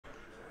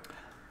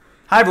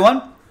Hi,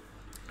 everyone.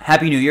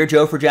 Happy New Year.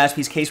 Joe for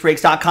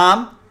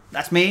jaspyscasebreaks.com.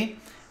 That's me.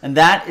 And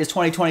that is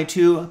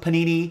 2022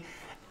 Panini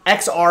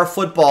XR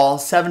Football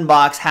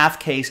 7-box half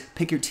case.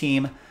 Pick your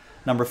team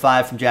number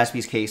 5 from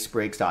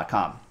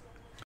jaspyscasebreaks.com.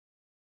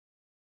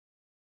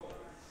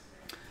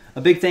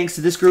 A big thanks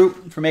to this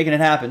group for making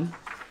it happen.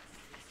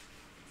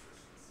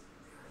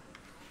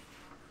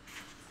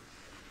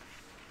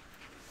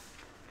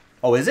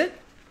 Oh, is it?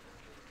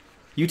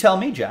 You tell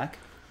me, Jack.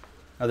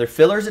 Are there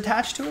fillers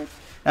attached to it?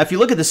 Now, if you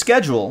look at the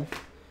schedule,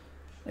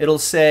 it'll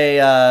say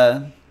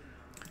a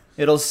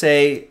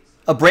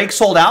break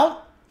sold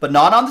out, but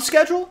not on the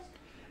schedule.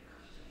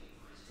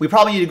 We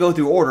probably need to go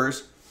through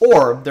orders,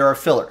 or there are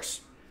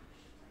fillers.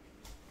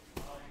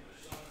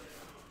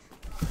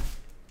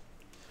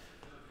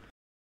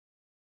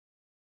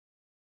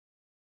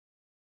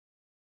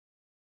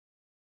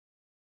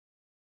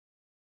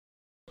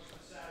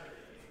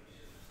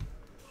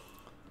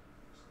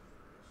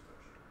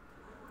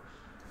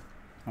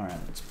 All right,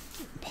 let's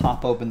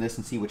pop open this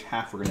and see which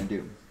half we're going to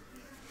do.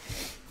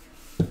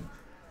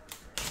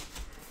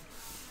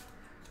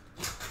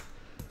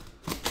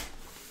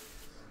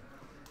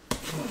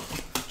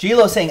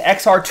 Gilo saying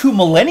XR2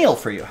 millennial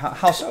for you.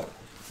 How so?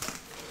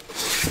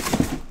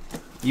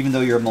 Even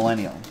though you're a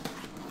millennial.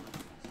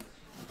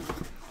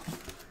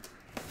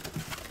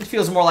 This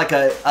feels more like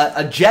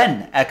a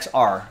Gen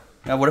XR.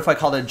 Now, what if I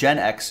called it a Gen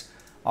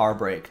XR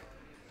break?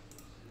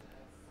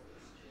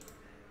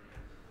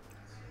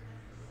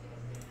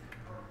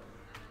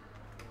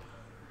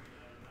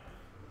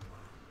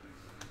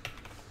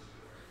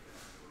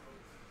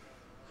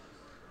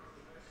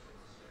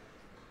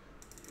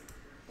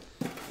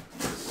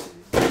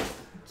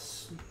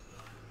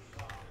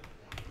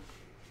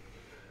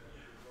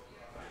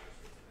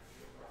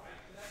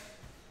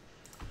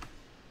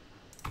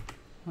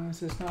 Why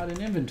is this not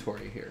in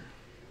inventory here?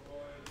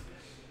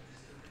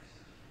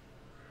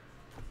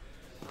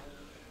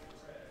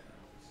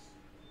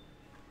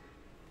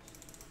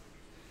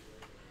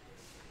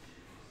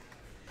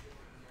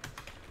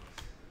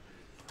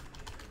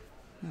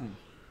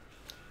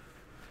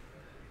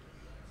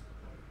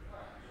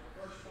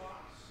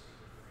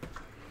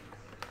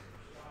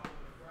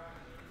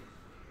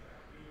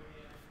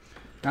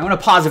 I'm going to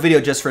pause the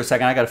video just for a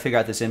second. I got to figure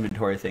out this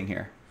inventory thing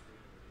here.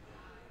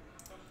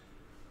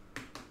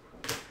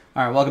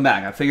 All right, welcome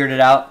back. I figured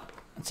it out.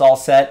 It's all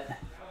set.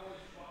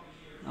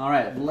 All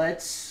right,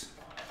 let's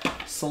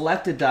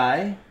select a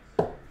die.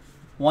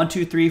 1,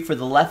 2, 3 for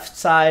the left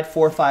side,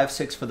 4, 5,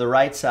 6 for the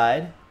right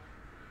side.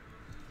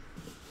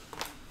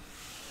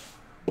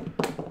 And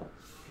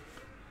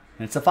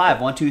it's a 5.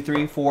 1, 2,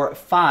 3, 4,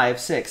 5,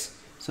 6.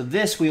 So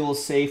this we will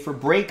say for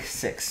break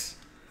 6.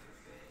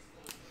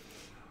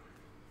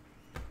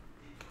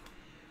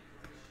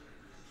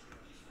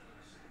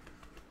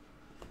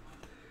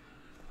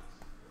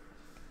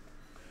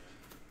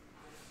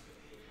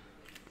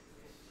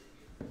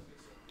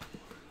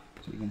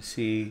 So you can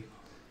see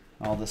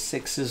all the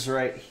 6s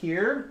right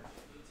here.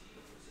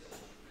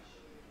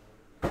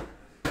 All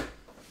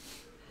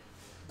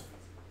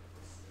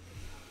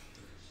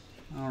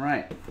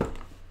right.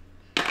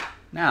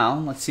 Now,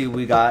 let's see what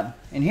we got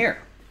in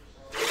here.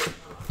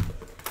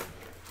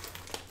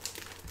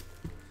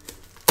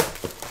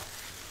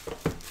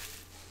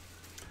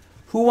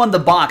 Who won the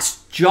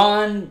box?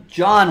 John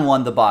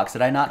won the box.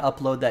 Did I not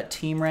upload that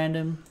team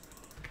random?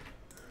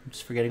 I'm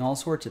just forgetting all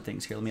sorts of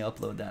things here. Let me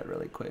upload that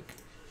really quick.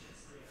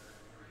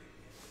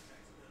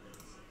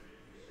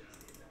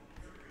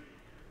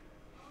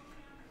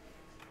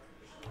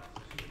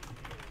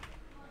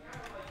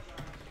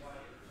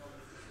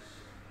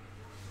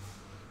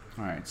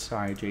 All right,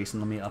 sorry, Jason.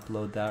 Let me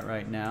upload that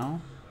right now.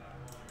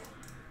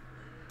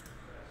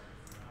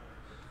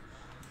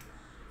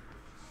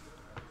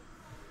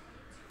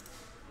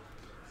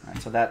 All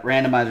right, so that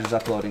randomizer is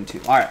uploading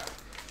too. All right,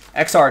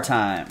 XR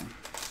time.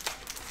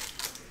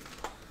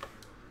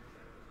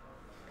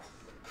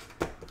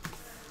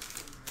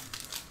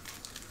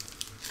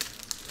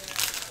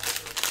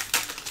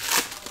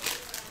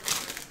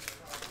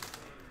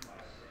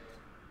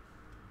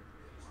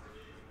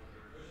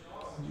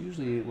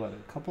 Usually, what,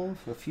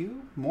 a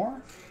few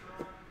more?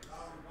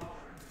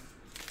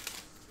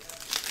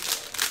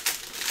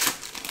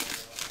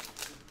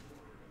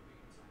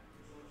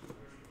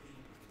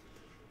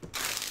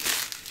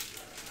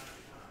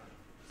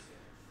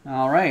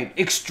 All right,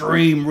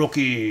 Extreme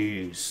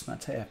Rookies.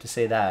 That's how you have to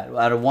say that.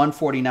 Out of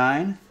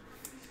 149,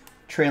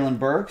 Traylon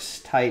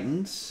Burks,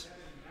 Titans.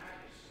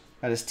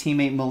 Got his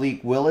teammate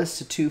Malik Willis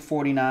to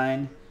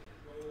 249.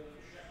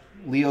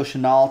 Leo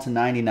Chenal to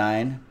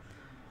 99.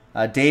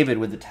 David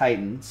with the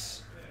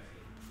Titans.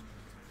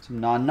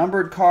 Some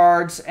non-numbered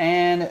cards.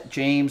 And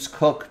James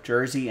Cook,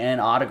 jersey and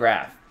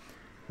autograph.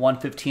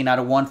 115 out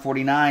of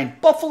 149.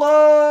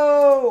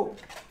 Buffalo!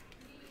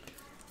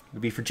 It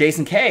would be for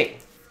Jason K.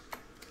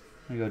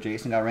 There you go,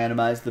 Jason. Got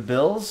randomized the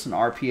Bills. An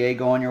RPA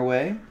going your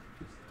way.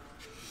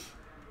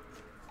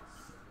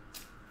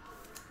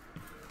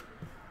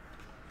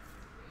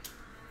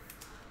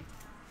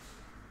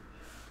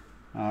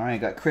 All right,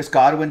 got Chris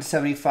Godwin,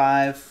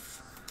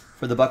 75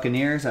 for the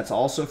Buccaneers. That's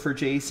also for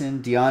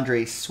Jason.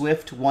 DeAndre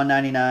Swift,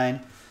 199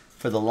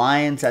 for the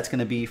Lions. That's going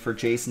to be for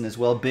Jason as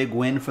well. Big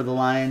win for the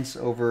Lions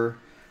over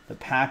the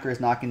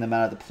Packers, knocking them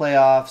out of the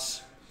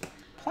playoffs.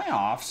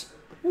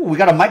 Ooh, we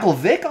got a Michael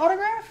Vick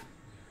autograph?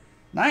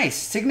 Nice.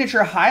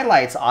 Signature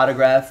highlights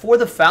autograph for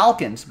the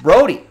Falcons.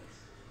 Brody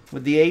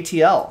with the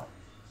ATL.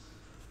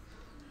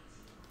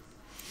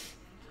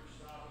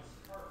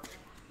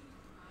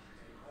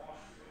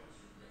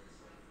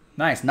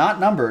 Nice. Not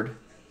numbered,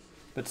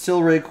 but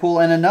still really cool.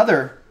 And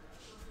another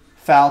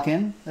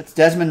Falcon. That's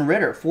Desmond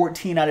Ridder.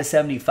 14 out of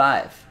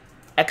 75.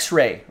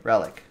 X-ray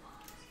relic.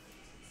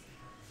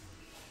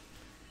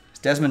 Is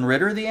Desmond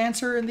Ridder the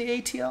answer in the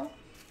ATL?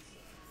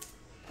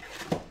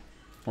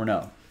 Or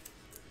no?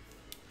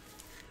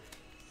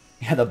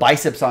 Yeah, the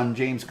biceps on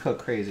James Cook,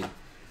 crazy.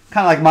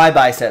 Kind of like my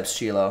biceps,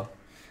 Chilo.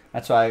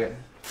 That's why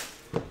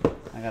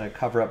I gotta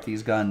cover up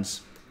these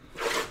guns.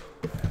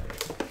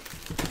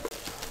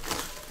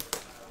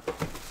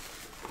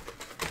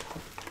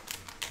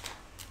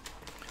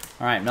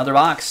 All right, another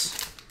box.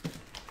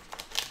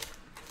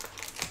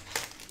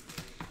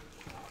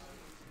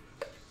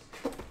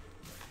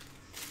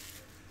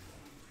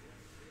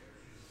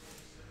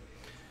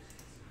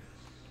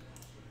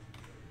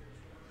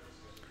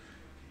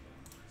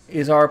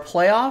 Is our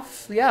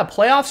playoff? Yeah,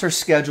 playoffs are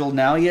scheduled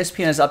now.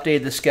 ESPN has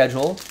updated the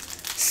schedule.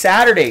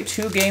 Saturday,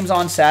 2 games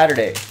on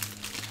Saturday.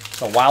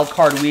 It's a wild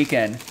card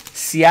weekend.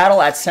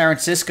 Seattle at San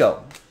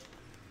Francisco.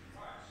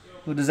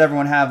 Who does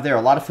everyone have there?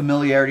 A lot of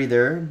familiarity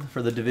there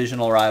for the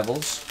divisional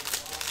rivals.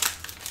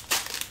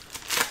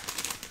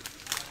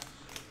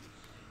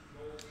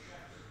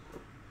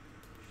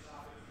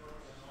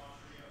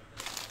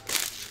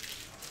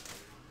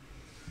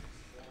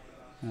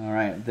 All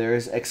right,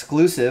 there's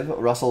exclusive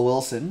Russell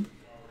Wilson.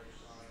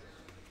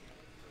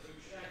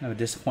 Kind of a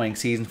disappointing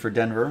season for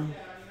Denver.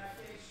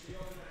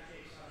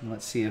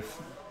 Let's see if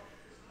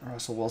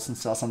Russell Wilson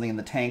saw something in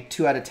the tank.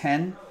 2 out of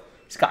 10.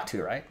 He's got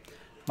to, right?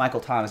 Michael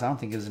Thomas, I don't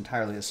think it was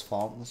entirely his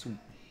fault.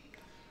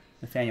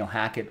 Nathaniel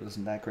Hackett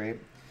wasn't that great.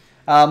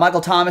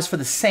 Michael Thomas for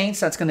the Saints.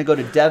 That's going to go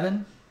to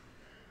Devin.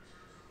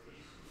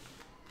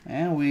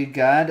 And we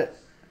got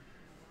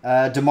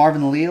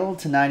DeMarvin Leal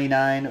to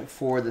 99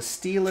 for the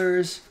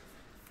Steelers.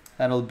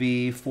 That'll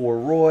be for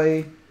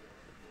Roy.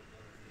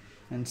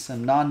 And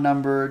some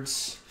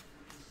non-numbereds.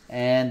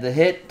 And the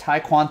hit,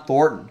 Tyquan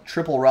Thornton.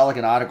 Triple relic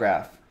and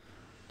autograph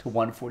to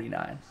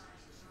 149.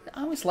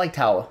 I always liked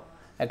how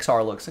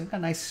XR looks. It's got a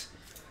nice,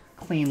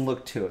 clean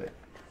look to it.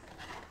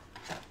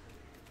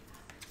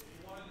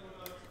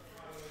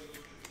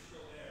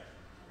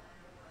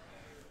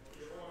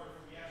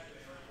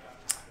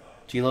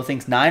 Gilo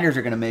thinks Niners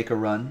are going to make a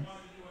run.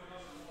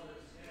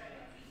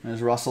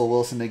 There's Russell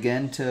Wilson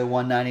again to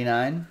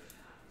 199.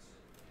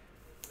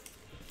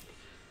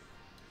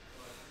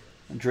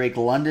 Drake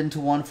London to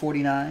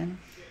 149.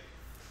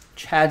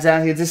 Chad's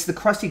asking, is this the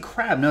Krusty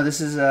Krab? No, this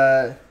is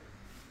I'm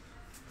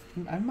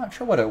not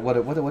sure what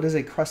is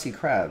a Krusty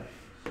Krab.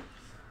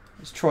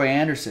 It's Troy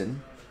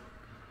Anderson.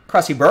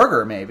 Krusty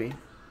Burger, maybe.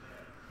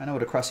 I know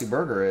what a Krusty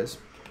Burger is.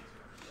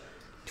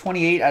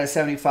 28 out of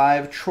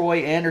 75. Troy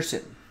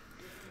Anderson.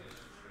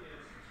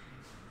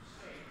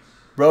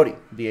 Brody,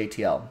 the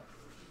ATL.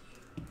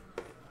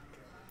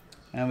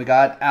 And we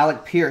got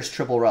Alec Pierce,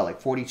 triple relic.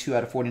 42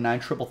 out of 49.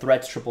 Triple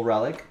threats, triple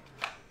relic.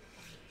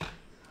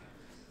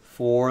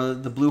 For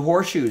the Blue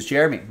Horseshoes,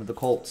 Jeremy with the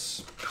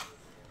Colts.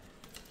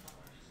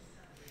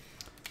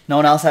 No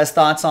one else has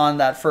thoughts on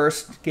that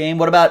first game.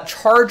 What about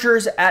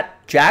Chargers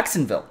at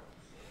Jacksonville?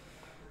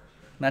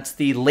 That's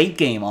the late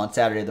game on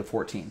Saturday the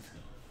 14th.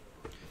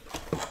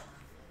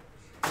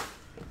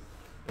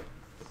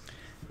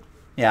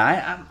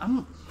 Yeah,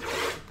 I'm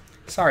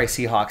sorry,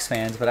 Seahawks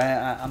fans, but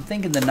I'm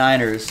thinking the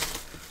Niners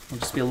will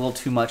just be a little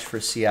too much for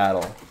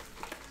Seattle.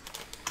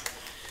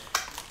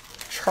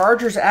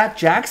 Chargers at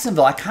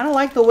Jacksonville. I kind of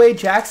like the way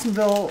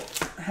Jacksonville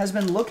has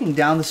been looking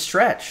down the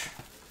stretch.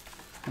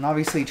 And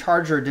obviously,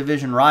 Charger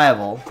division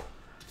rival.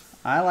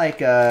 I like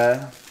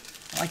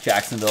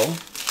Jacksonville.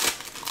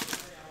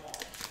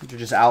 They're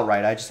just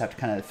outright. I just have to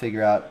kind of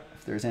figure out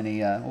if there's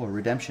any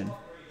redemption.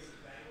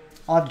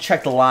 I'll have to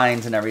check the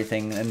lines and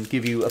everything and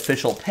give you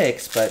official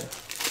picks, but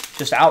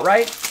just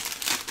outright,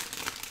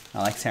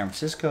 I like San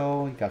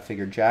Francisco. You got to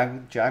figure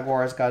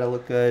Jaguars got to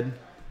look good.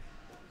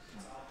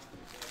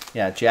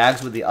 Yeah,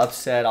 Jags with the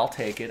upset. I'll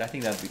take it. I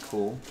think that'd be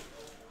cool.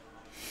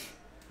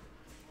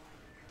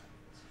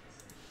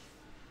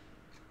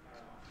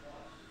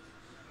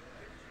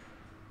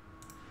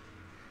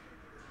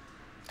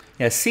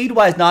 Yeah,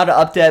 seed-wise, not an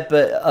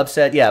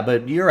upset. Yeah,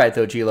 but you're right,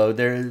 though,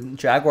 Gilo.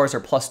 Jaguars are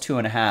plus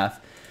 2.5.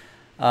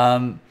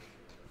 I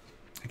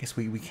guess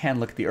we can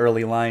look at the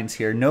early lines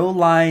here. No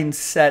line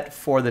set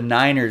for the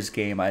Niners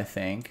game, I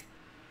think.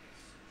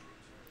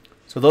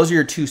 So those are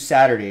your 2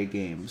 Saturday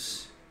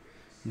games.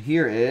 And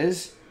here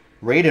is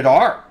Rated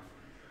R,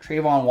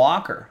 Trayvon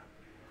Walker.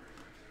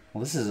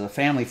 Well, this is a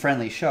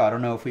family-friendly show. I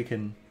don't know if we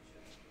can...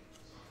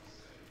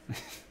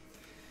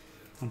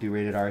 I'll do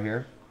Rated R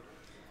here.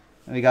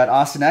 And we got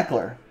Austin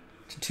Eckler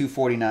to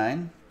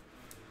 249.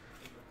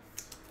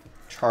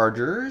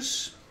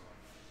 Chargers.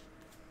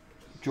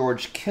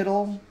 George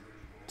Kittle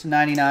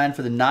 /99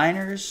 for the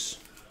Niners.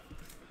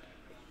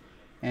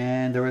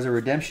 And there was a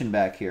redemption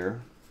back here.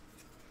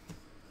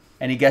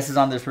 Any guesses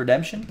on this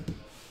redemption?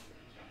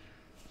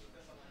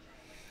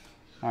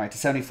 All right,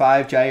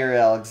 /75, Jair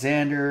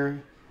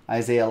Alexander.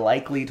 Isaiah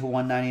Likely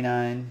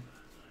 /199.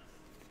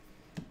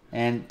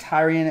 And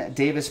Tyrion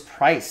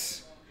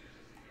Davis-Price.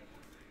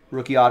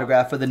 Rookie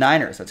autograph for the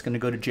Niners. That's going to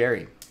go to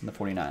Jerry in the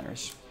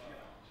 49ers.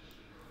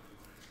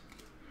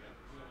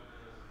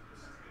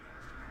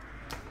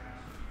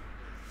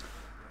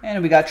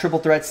 And we got triple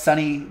threat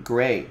Sonny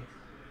Gray.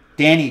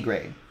 Danny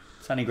Gray.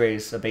 Sonny Gray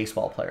is a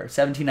baseball player.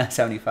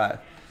 17/75.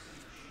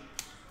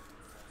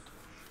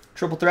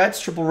 Triple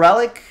threats, triple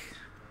relic.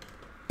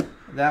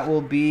 That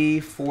will be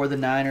for the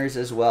Niners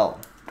as well.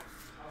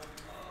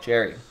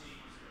 Jerry.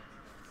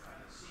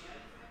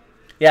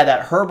 Yeah,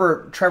 that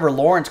Herbert-Trevor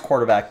Lawrence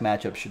quarterback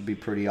matchup should be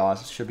pretty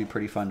awesome. Should be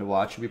pretty fun to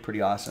watch. Should be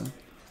pretty awesome.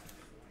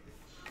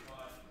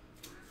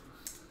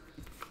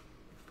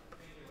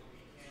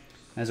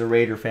 As a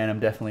Raider fan, I'm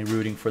definitely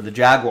rooting for the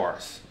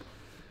Jaguars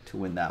to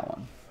win that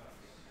one.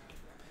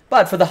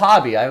 But for the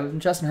hobby,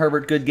 Justin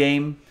Herbert, good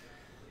game.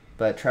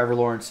 But Trevor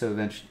Lawrence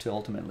to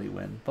ultimately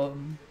win.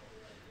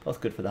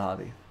 Both good for the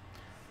hobby.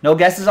 No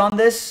guesses on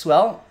this?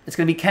 Well, it's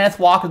going to be Kenneth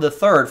Walker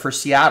III for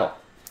Seattle.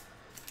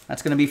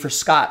 That's going to be for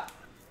Scott.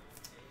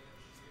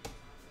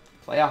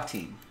 Playoff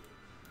team.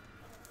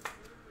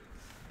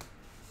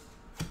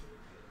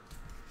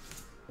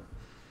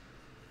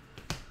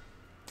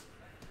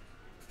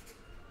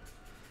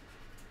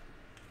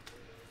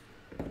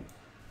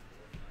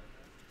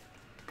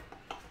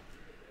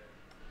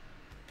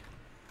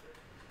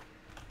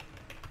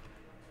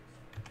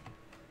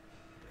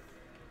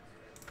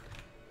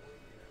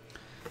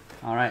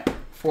 All right,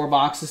 4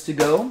 boxes to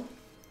go.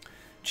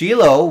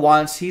 Gilo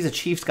wants, he's a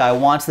Chiefs guy,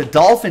 wants the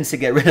Dolphins to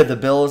get rid of the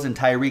Bills and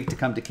Tyreek to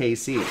come to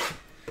KC.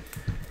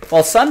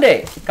 Well,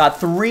 Sunday, got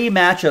 3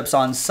 matchups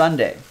on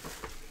Sunday.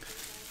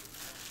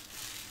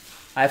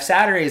 I have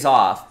Saturdays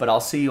off, but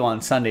I'll see you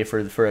on Sunday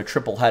for a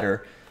triple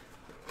header.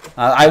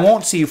 I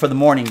won't see you for the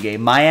morning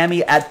game.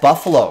 Miami at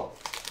Buffalo.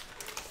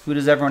 Who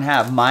does everyone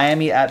have?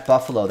 Miami at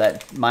Buffalo.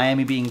 That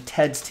Miami being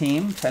Ted's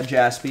team, Ted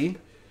Jaspy.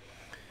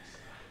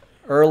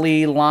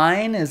 Early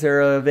line, is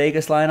there a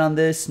Vegas line on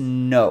this?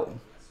 No.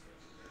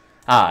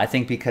 I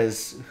think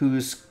because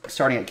who's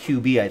starting at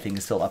QB, I think,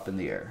 is still up in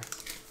the air.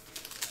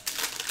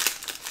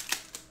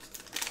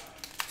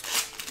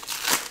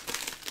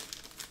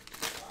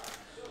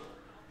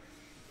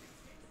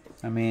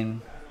 I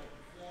mean,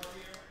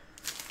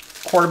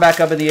 quarterback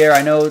up in the air.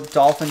 I know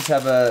Dolphins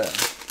have a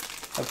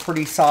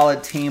pretty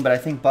solid team, but I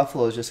think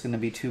Buffalo is just going to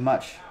be too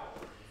much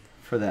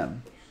for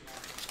them.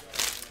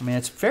 I mean,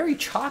 it's very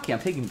chalky. I'm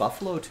taking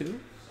Buffalo, too.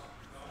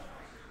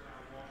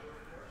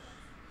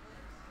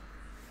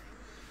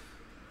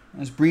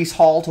 There's Breece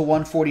Hall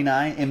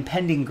 /149.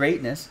 Impending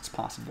greatness. It's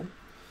possible.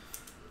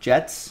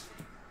 Jets.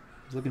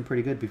 He's looking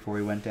pretty good before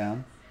he went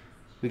down.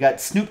 We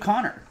got Snoop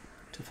Connor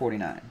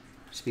 /49.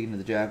 Speaking of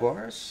the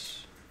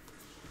Jaguars.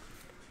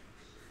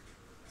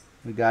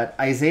 We got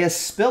Isaiah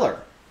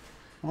Spiller.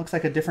 It looks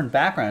like a different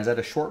background. Is that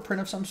a short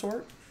print of some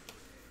sort?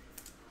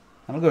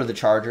 I'm going to go to the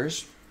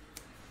Chargers.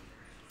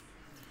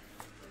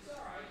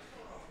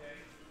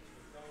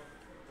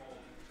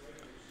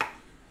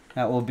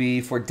 That will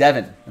be for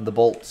Devin and the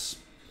Bolts.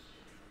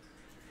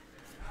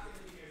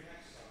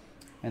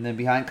 And then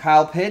behind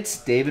Kyle Pitts,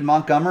 David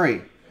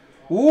Montgomery.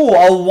 Ooh,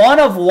 a 1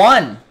 of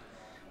 1.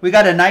 We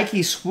got a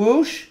Nike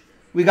swoosh.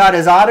 We got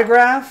his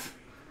autograph.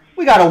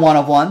 We got a 1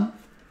 of 1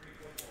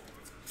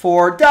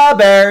 for the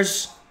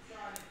Bears.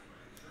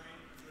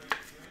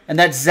 And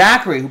that's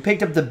Zachary, who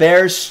picked up the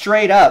Bears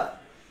straight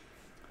up.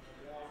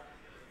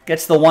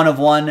 Gets the 1 of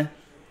 1.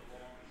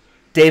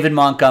 David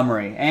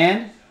Montgomery.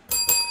 And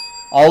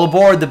all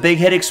aboard the Big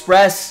Hit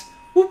Express.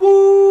 Whoop,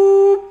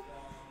 whoop.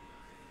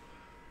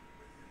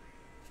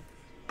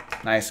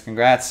 Nice,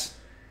 congrats.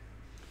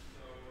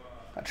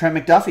 Got Trent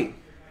McDuffie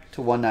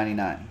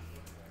 /199.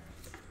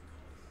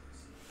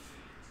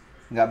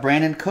 We got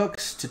Brandon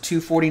Cooks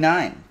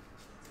 /249.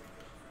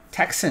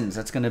 Texans,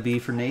 that's going to be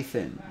for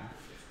Nathan.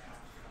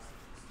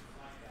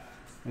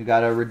 We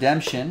got a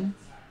redemption.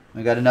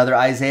 We got another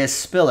Isaiah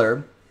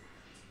Spiller.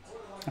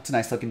 That's a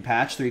nice looking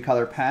patch.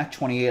 3-color patch,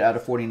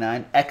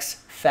 28/49.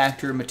 X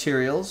Factor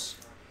materials.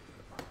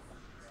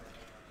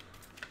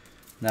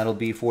 That'll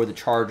be for the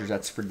Chargers.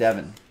 That's for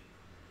Devin.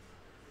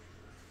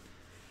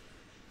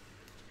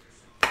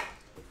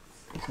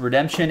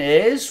 Redemption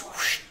is,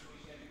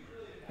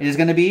 it is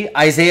going to be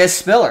Isaiah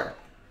Spiller.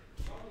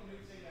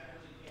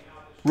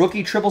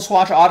 Rookie triple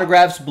swatch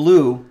autographs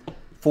blue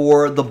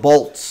for the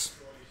Bolts.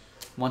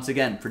 Once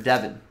again, for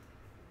Devin.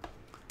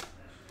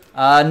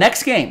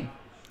 Next game.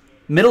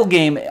 Middle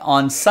game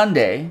on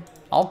Sunday.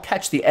 I'll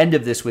catch the end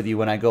of this with you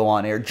when I go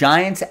on air.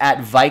 Giants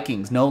at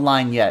Vikings. No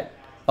line yet.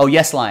 Oh,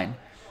 yes line.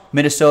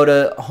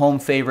 Minnesota home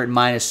favorite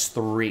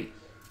 -3.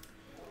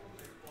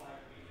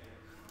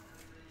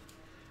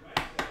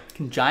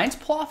 Can Giants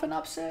pull off an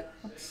upset?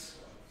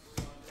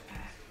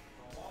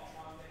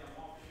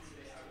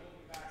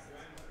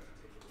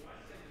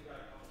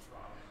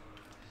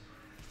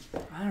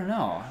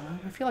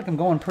 feel like I'm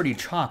going pretty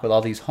chalk with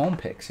all these home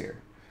picks here.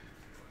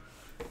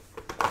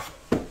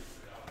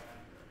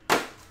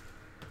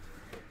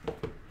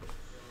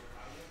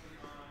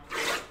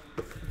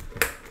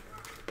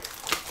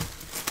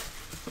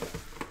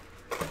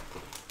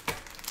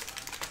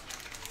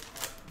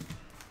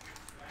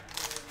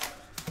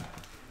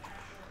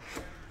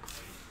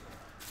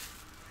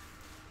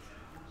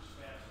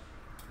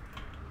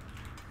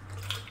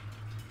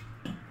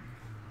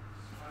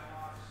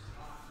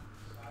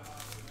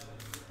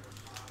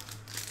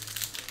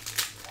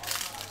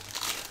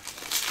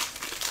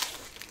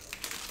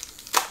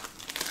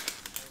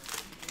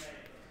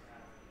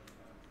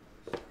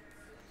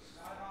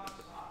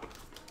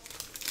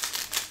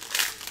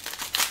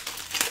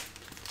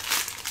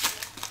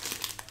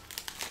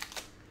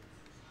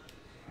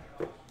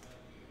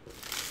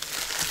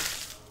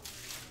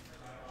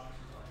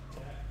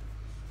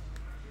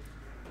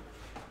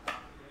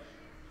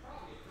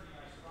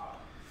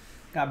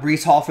 Got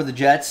Breece Hall for the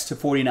Jets to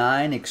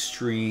 49.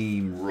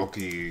 Extreme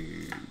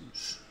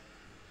Rookies.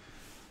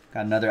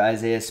 Got another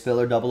Isaiah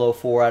Spiller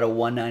 004 out of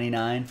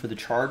 199 for the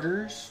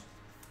Chargers.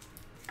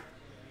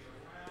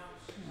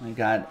 We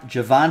got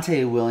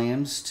Javonte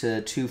Williams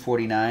to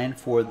 249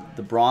 for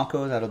the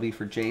Broncos. That'll be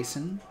for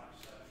Jason.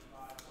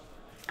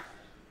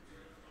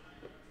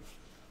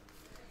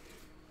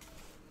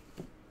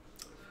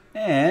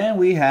 And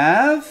we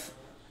have,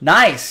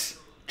 nice,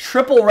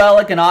 triple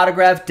relic and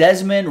autograph,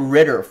 Desmond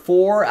Ridder,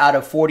 4 out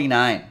of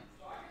 49.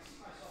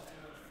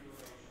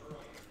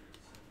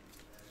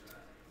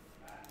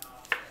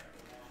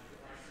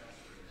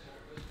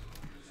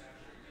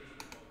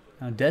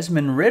 Now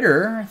Desmond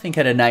Ridder, I think,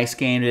 had a nice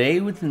game today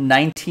with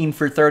 19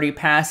 for 30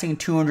 passing,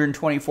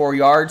 224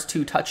 yards,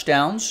 2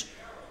 touchdowns.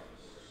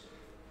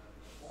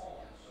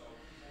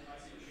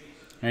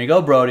 There you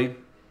go, Brody.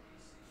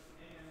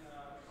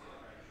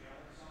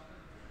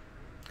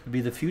 Could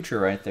be the future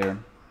right there.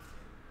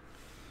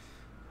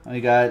 We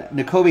got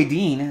Nakobe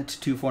Dean to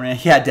 249.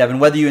 Yeah, Devin,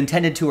 whether you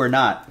intended to or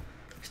not.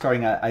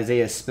 Starting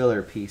Isaiah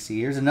Spiller PC.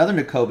 Here's another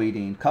Nakobe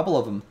Dean. Couple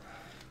of them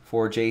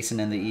for Jason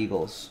and the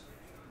Eagles.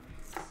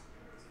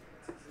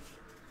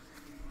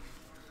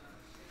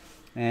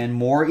 And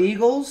more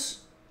Eagles.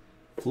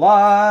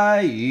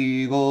 Fly,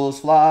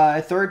 Eagles,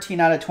 fly. 13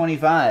 out of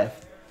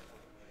 25.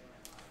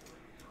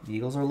 The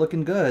Eagles are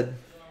looking good.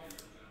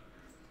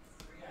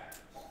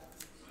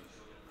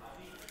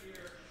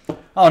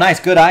 Oh, nice.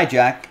 Good eye,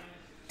 Jack.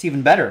 It's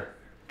even better.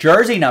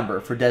 Jersey number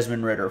for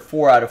Desmond Ridder.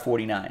 4 out of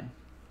 49.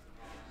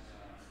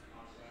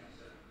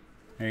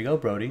 There you go,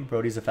 Brody.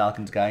 Brody's a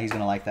Falcons guy. He's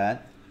going to like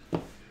that.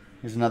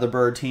 Here's another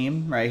Bird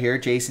team right here.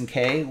 Jason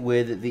K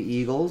with the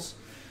Eagles.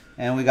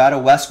 And we got a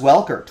Wes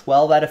Welker.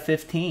 12 out of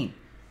 15.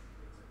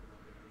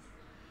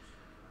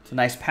 It's a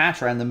nice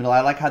patch right in the middle. I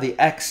like how the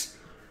X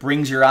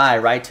brings your eye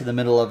right to the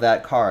middle of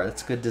that card.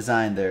 That's good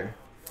design there.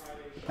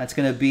 That's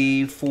going to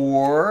be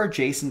for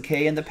Jason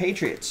K and the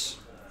Patriots.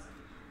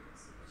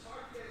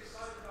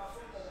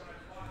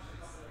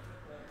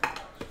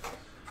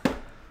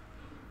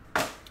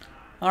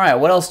 All right,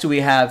 what else do we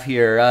have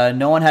here?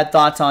 No one had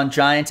thoughts on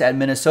Giants at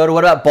Minnesota.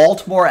 What about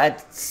Baltimore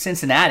at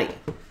Cincinnati?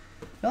 I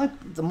feel like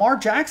Lamar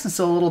Jackson's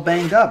still a little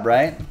banged up,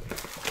 right? I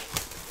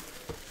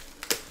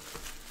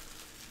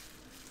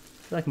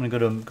feel like I'm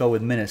going to go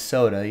with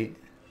Minnesota.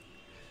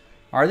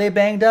 Are they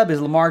banged up?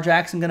 Is Lamar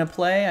Jackson going to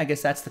play? I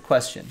guess that's the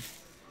question.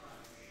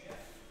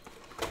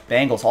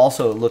 Bengals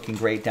also looking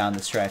great down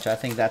the stretch. I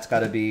think that's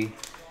got to be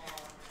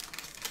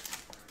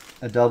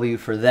a W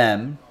for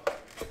them.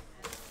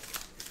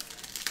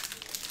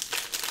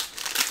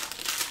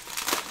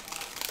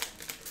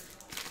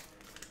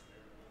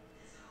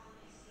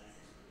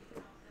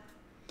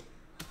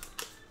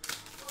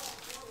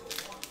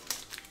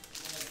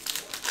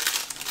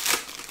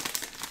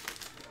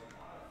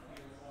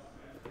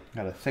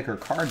 Got a thicker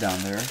card down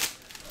there. Let's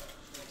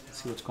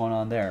see what's going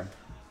on there.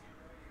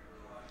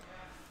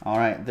 All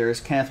right, there's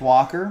Kenneth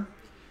Walker,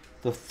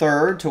 the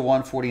 3rd to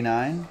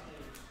 149.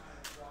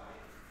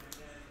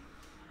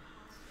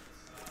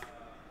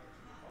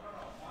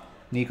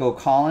 Nico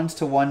Collins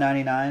to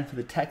 199 for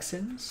the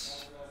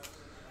Texans.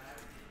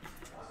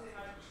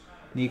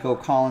 Nico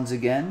Collins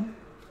again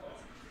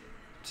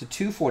to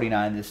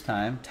 249 this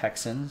time.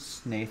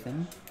 Texans,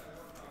 Nathan.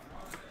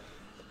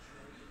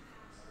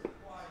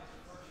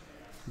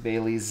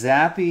 Bailey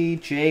Zappi,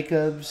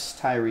 Jacobs,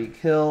 Tyreek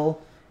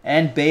Hill,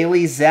 and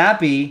Bailey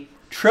Zappi,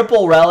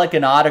 triple relic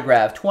and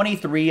autograph,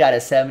 23 out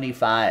of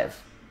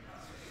 75.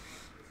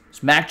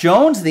 Is Mac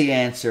Jones the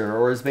answer,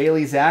 or is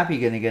Bailey Zappi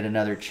going to get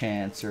another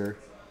chance, or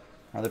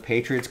are the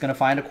Patriots going to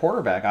find a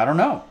quarterback? I don't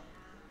know.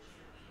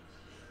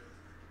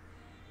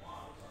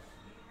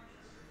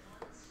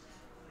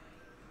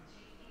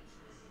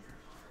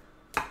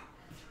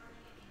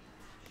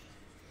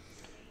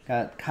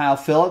 Got Kyle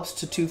Phillips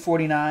to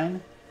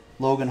 249.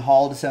 Logan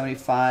Hall to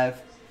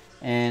 75,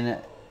 and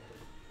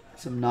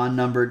some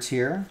non-numbereds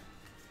here.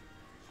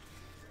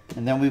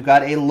 And then we've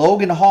got a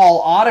Logan Hall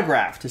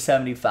autograph to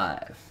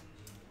 75.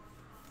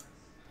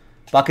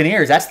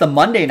 Buccaneers, that's the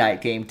Monday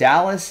night game.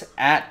 Dallas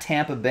at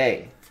Tampa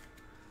Bay.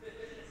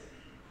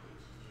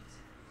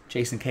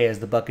 Jason K has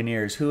the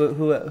Buccaneers.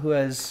 Who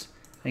has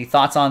any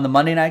thoughts on the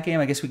Monday night game?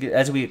 I guess we could,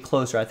 as we get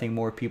closer, I think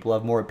more people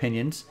have more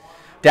opinions.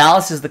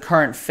 Dallas is the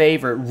current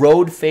favorite,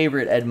 road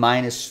favorite at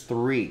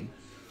 -3.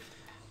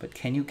 But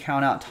can you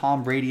count out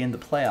Tom Brady in the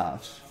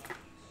playoffs?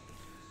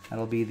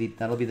 That'll be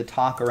the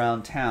talk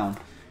around town.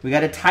 We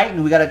got a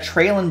Titan. We got a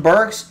Traylon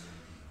Burks.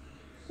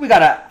 We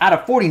got a out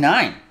of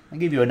 49. I'll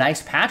give you a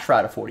nice patch for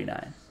out of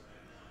 49.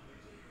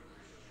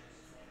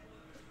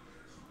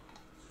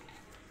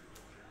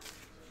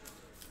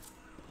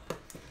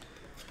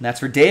 And that's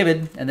for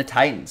David and the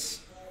Titans.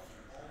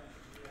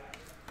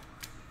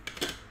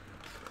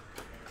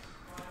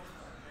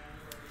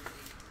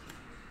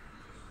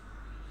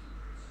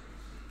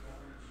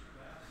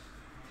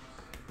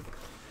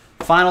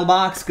 Final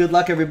box. Good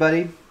luck,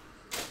 everybody.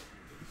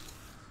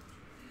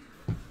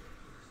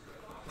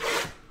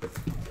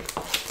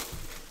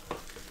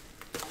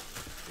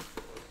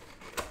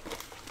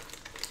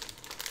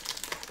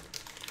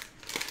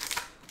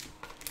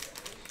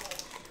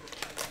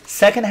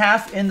 Second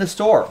half in the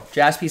store,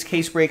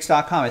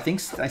 JaspysCaseBreaks.com.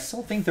 I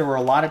still think there were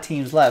a lot of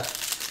teams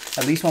left,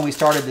 at least when we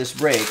started this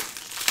break.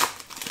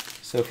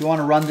 So if you want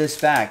to run this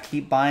back,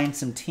 keep buying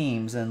some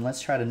teams, and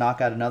let's try to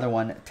knock out another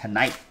one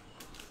tonight.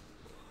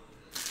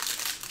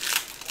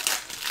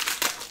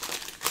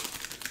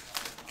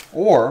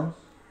 Or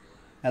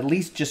at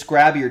least just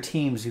grab your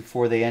teams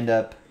before they end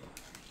up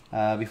in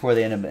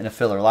a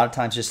filler. A lot of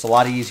times, just a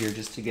lot easier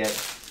just to get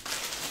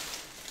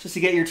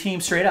your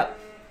team straight up.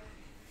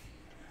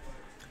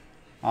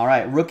 All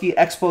right, rookie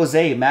expose,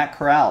 Matt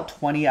Corral,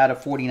 20 out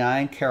of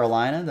 49,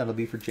 Carolina. That'll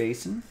be for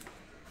Jason.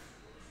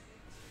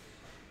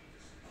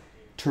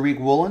 Tariq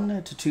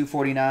Woolen to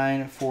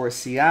 249 for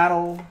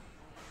Seattle.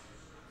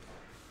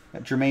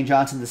 Got Jermaine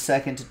Johnson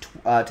II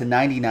to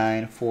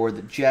 99 for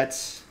the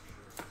Jets.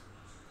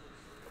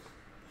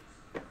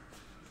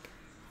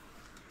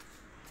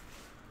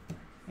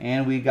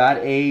 And we got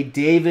a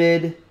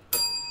David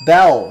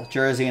Bell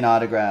jersey and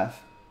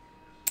autograph.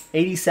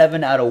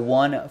 87 out of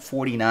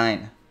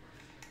 149.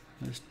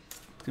 It's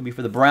going to be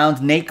for the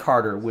Browns. Nate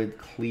Carter with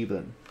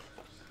Cleveland.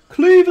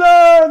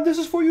 Cleveland, this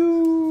is for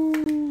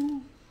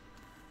you.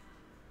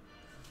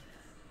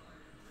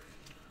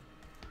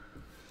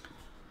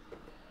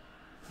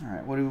 All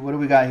right, what do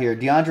we got here?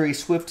 DeAndre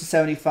Swift to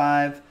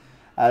 75.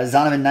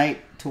 Zonovan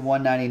Knight to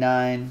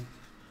 199.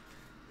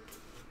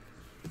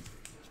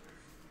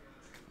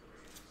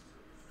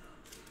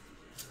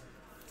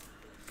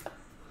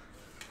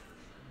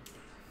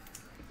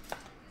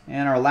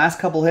 And our last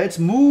couple hits,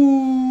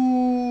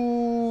 smooth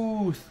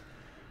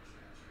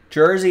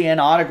jersey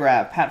and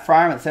autograph. Pat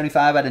Fryerman,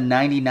 75 out of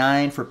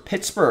 99 for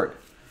Pittsburgh.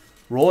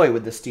 Roy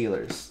with the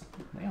Steelers.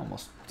 They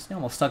almost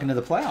stuck into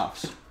the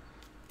playoffs.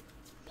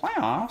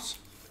 Playoffs?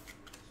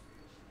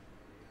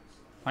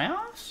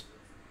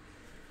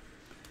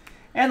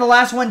 And the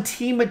last one,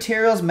 Team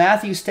Materials,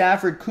 Matthew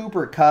Stafford,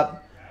 Cooper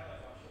Kupp.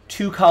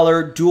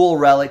 2-color dual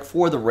relic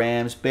for the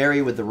Rams.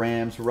 Barry with the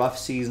Rams. Rough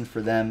season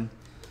for them.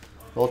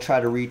 They'll try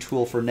to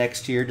retool for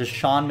next year. Does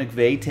Sean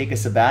McVay take a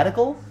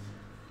sabbatical?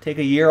 Take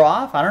a year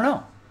off? I don't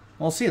know.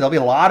 We'll see. There'll be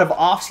a lot of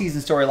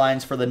off-season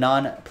storylines for the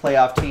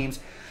non-playoff teams.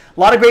 A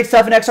lot of great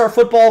stuff in XR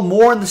football.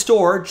 More in the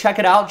store. Check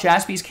it out,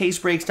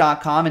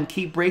 JaspysCaseBreaks.com, and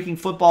keep breaking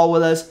football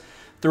with us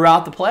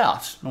throughout the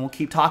playoffs. And we'll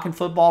keep talking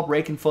football,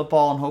 breaking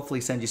football, and hopefully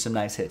send you some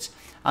nice hits.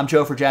 I'm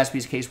Joe for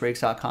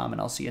JaspysCaseBreaks.com,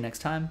 and I'll see you next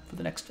time for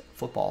the next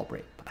football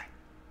break.